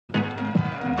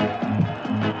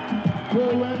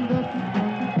Oh, when the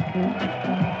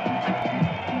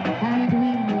and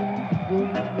we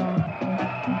move along,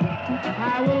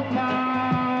 I will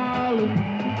call on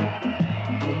you,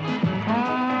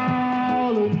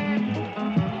 call on you.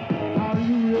 Are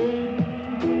you ready?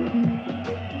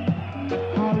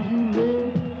 Are you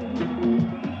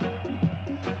ready?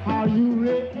 Are you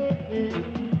ready?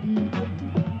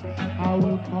 I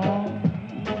will call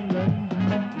on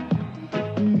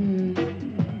you.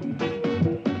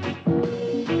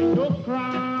 No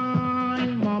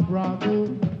crying, my brother,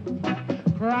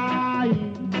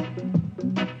 crying.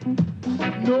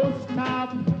 No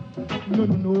stop, no,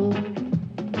 no,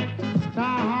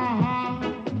 stop.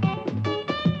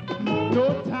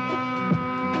 No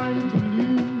time to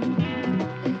lose,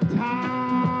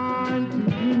 time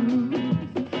to lose.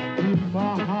 In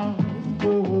my heart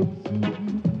goes to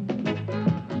you.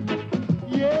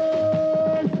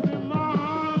 Yes, in my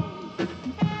heart.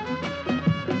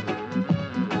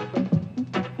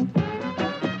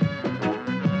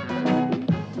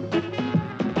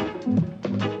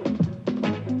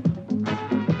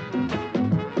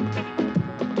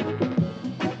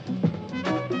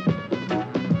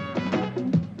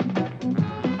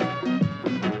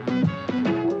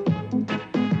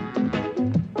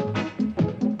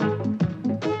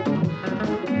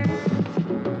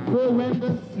 Oh, when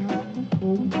the sun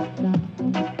goes down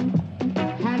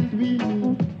and we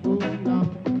move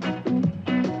along,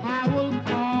 I will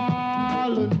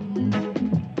call on you,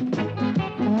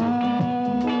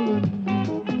 call on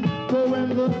you. Oh, when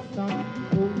the sun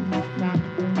goes down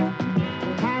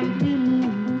and we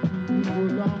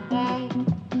move along,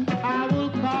 I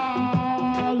will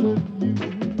call on you,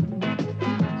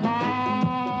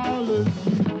 call on you.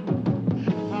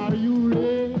 Are you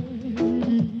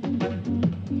ready?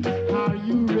 Are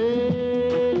you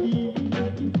ready?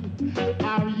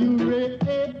 Are you ready?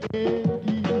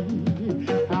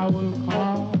 I will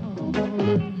call on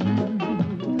you.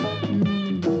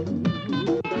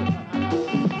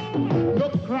 No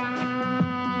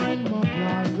crying, my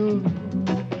brother,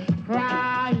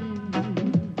 crying.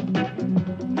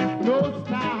 No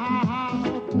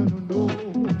stop, no, no,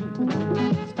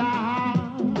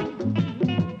 stop.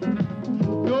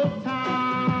 No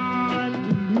time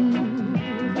to lose,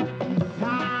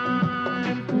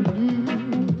 time to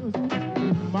lose.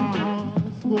 My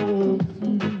heart's goes to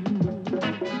you.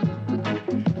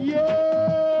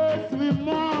 Yes, with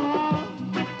my heart.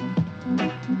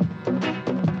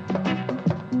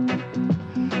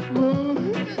 Oh,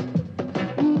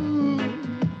 ooh,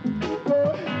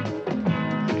 oh,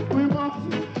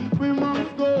 we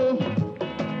must go.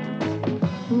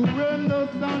 When the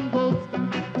sun goes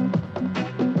down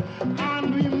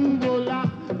and we move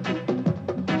along,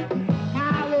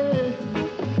 Hallelujah,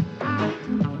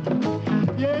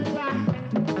 yes,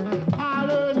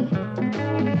 hallelujah,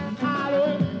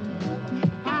 hallelujah,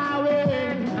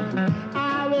 hallelujah,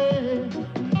 hallelujah,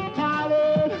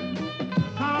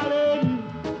 hallelujah,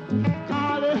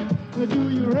 hallelujah. Do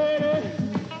you ready?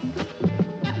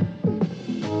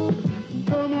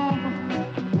 Come on,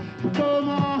 come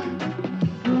on,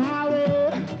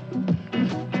 hallelujah,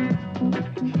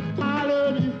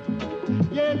 hallelujah,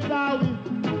 yes, I will.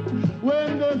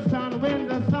 When the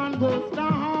sun goes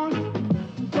down,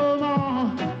 come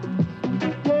on,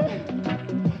 yeah,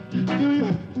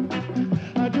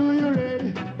 do you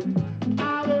ready?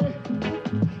 I will,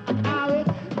 I will,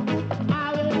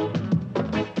 I will,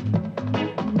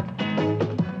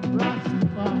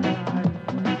 Rastafari.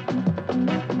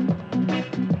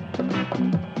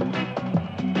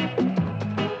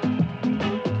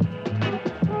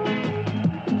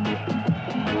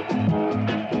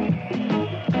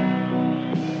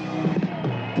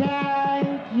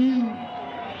 Thank you.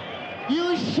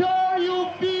 You sure you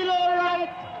feel all right?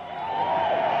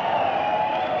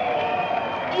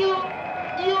 You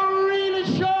really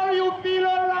sure you feel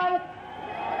all right?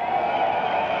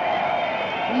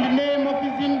 In the name of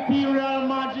His Imperial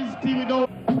Majesty, we don't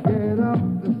get up,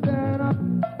 stand up,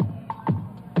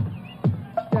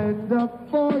 stand up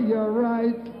for your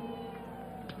rights.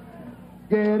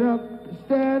 Get up,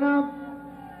 stand up.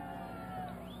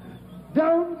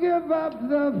 Don't give up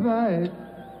the fight.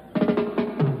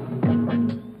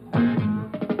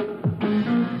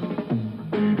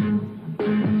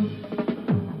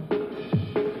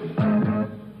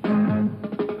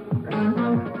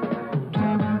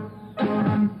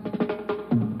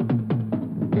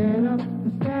 Get up,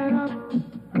 stand up.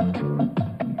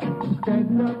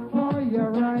 Stand up for your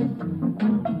rights.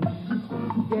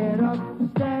 Get up,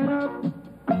 stand up.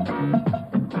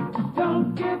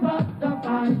 Don't give up the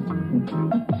fight.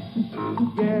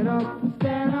 Get up, stand up.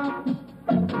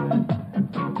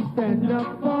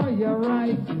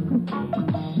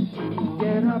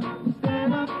 Get up,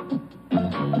 stand up.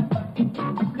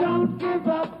 Don't give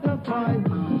up the fight.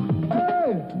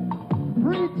 Hey,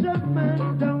 preacher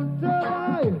man, don't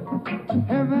lie.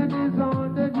 Heaven is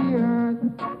under the earth.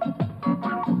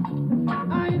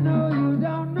 I know you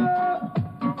don't know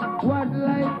what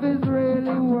life is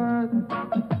really worth.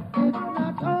 It's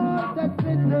not all that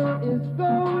glitter is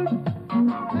gold.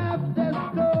 Half the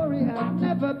story has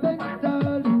never been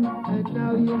told. And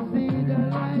now you see the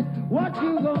light. What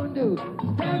you gonna do?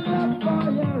 Stand up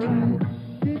for your right.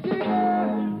 Did you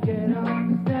hear? Get up,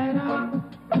 stand up.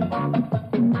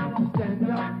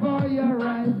 Stand up for your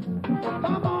right.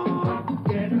 Come on,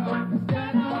 get up,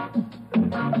 stand up.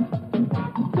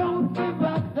 Don't give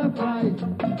up the fight.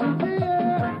 Did you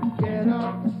hear? Get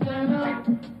up, stand up.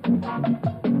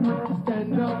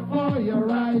 Stand up for your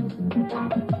right.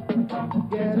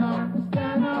 Get up,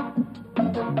 stand up.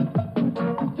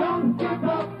 Don't give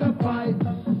up the fight.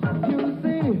 You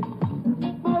see,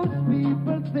 most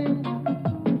people think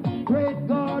great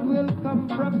God will come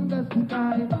from the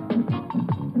sky,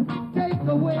 take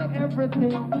away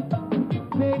everything,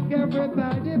 make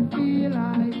everybody feel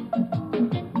high.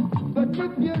 But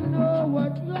if you know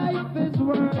what life is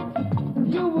worth,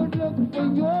 you would look for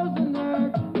yours on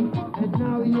earth. And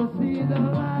now you see the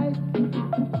light.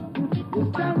 You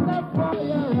stand up for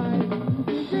your right.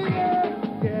 Yeah.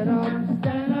 Get up,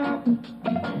 stand up.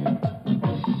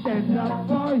 Stand up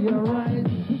for your right.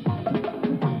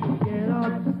 Get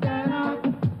up, stand up.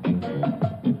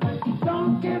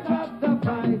 Don't give up the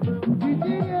fight.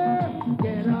 Yeah.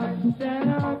 Get up, stand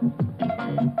up.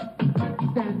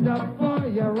 Stand up for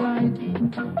your right.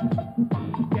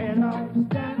 Get up,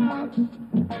 stand up.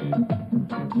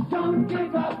 Don't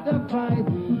give up the fight.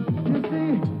 You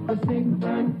see, the sick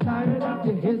man tired of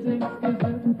the hissing,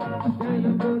 hissing. Stand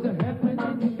up to the heaven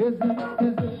in the hissing,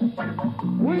 hissing.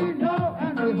 We know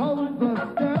and we hold the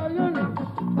stallion.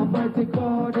 Almighty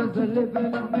God is a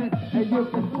living man. And you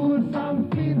can fool some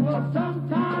people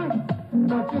sometimes,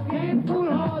 but you can't fool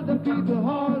all the people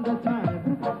all the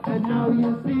time. And now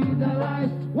you see the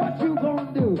light. What you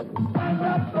gonna do? Stand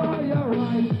up for your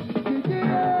right.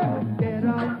 Yeah. Get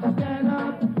up, stand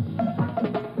up.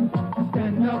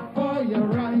 Stand up for your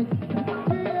right.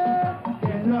 Yeah.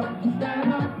 Get up,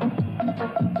 stand up.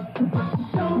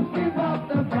 Don't give up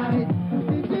the fight.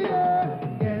 Yeah.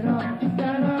 Get up,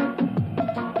 stand up.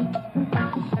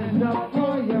 Stand up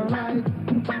for your right.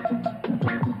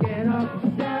 Get up,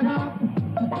 stand up.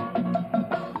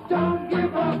 Don't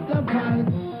give up the fight.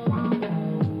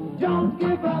 Don't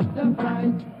give up the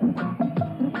fight.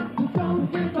 Don't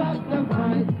give up the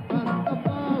fight.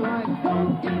 Alright,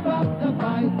 don't give up the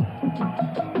fight.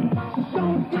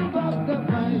 Don't give up the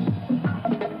fight.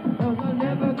 'Cause I'll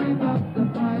never give up the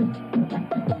fight.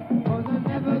 'Cause I'll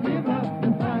never give up the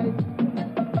fight.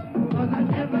 'Cause I'll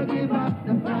never give up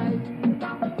the fight.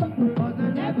 'Cause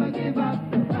I'll never give up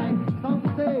the fight. Some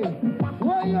say,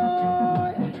 woy-yo,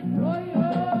 woy-yo,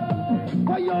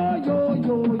 woy-yo,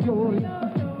 yo-yo-yo.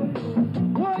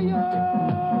 Woy-yo,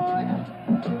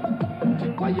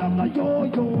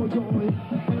 woy-yo-yo-yo-yo.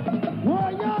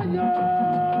 Woy-yo-yo,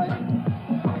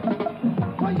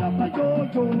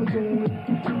 woy-yo-yo-yo-yo.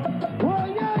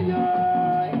 Woy-yo-yo,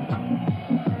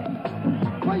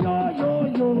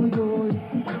 woy-yo-yo-yo-yo.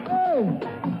 Hey,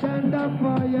 stand up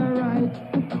for your right.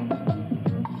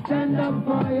 Stand up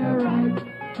for your right.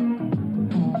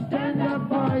 Stand up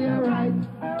for your right.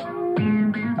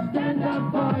 Stand up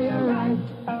for your right.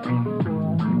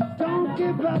 Don't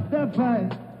give up the fight.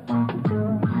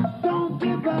 Don't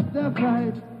give up the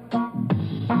fight.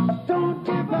 Don't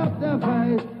give up the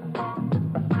fight.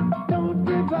 Don't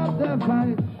give up the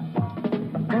fight.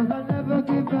 'Cause I'll never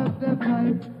give up the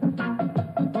fight.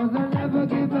 'Cause I'll never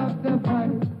give up the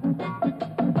fight.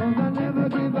 'Cause I'll never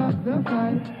give up the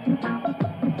fight.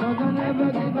 'Cause I'll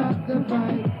never give up the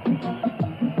fight.